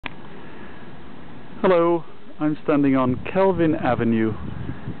Hello, I'm standing on Kelvin Avenue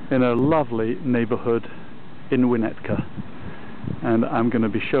in a lovely neighborhood in Winnetka, and I'm going to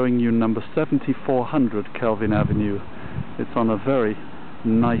be showing you number 7400 Kelvin Avenue. It's on a very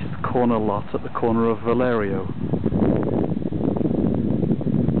nice corner lot at the corner of Valerio.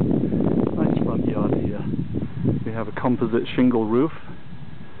 Nice front yard here. We have a composite shingle roof,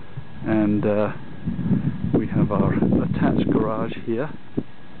 and we have our attached garage here.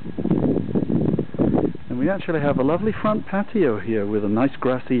 And we actually have a lovely front patio here with a nice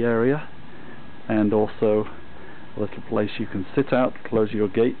grassy area, and also a little place you can sit out, close your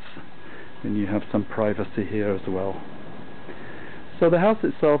gates, and you have some privacy here as well. So the house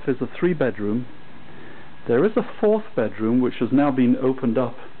itself is a 3-bedroom. There is a 4th bedroom which has now been opened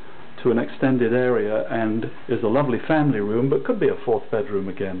up to an extended area and is a lovely family room, but could be a 4th bedroom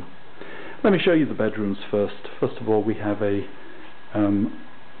again. Let me show you the bedrooms first. First of all, we have a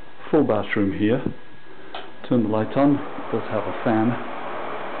full bathroom here. Turn the light on. It does have a fan.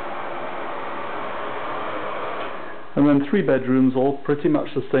 And then 3 bedrooms, all pretty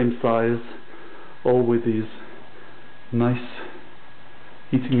much the same size, all with these nice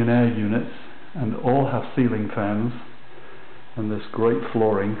heating and air units, and all have ceiling fans and this great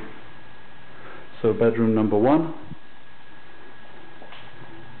flooring. So bedroom number 1,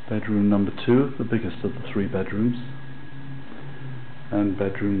 bedroom number 2, the biggest of the 3 bedrooms, and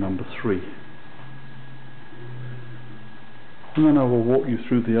bedroom number 3. And then I will walk you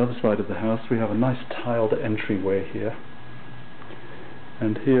through the other side of the house. We have a nice tiled entryway here,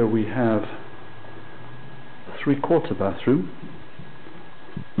 and here we have a 3/4 bathroom,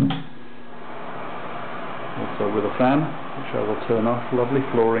 also with a fan which I will turn off. Lovely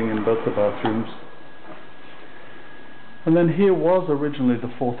flooring in both the bathrooms. And then here was originally the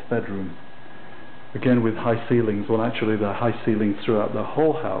 4th bedroom, again with high ceilings. Well, actually there are high ceilings throughout the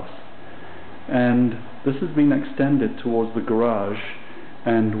whole house, and this has been extended towards the garage,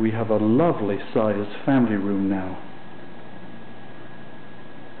 and we have a lovely sized family room now.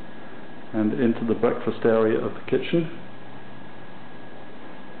 And into the breakfast area of the kitchen.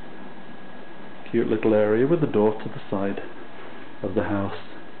 Cute little area with a door to the side of the house.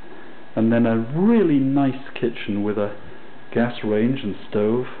 And then a really nice kitchen with a gas range and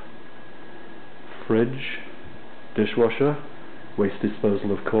stove, fridge, dishwasher, waste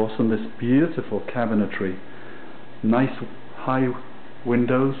disposal of course, and this beautiful cabinetry. Nice high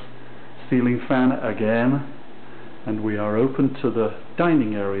windows, ceiling fan again, and we are open to the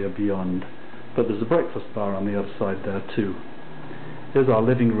dining area beyond, but there's a breakfast bar on the other side there too. Here's our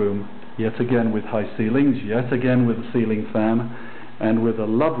living room, yet again with high ceilings, yet again with a ceiling fan, and with a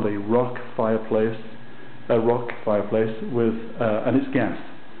lovely rock fireplace with and it's gas.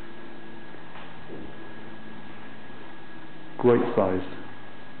 Great size,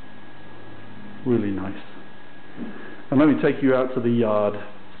 really nice. And let me take you out to the yard.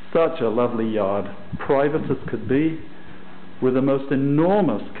 Such a lovely yard, private as could be, with the most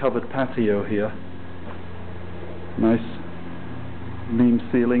enormous covered patio here. Nice beam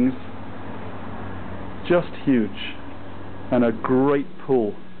ceilings, just huge, and a great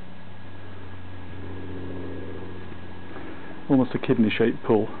pool. Almost a kidney-shaped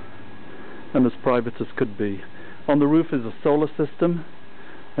pool, and as private as could be. On the roof is a solar system.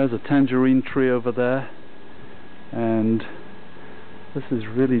 There's a tangerine tree over there, and this is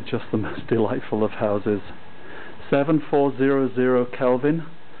really just the most delightful of houses. 7400 Kelvin.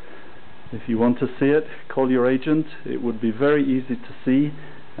 If you want to see it, call your agent. It would be very easy to see,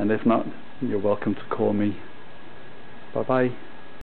 and if not, you're welcome to call me. Bye bye.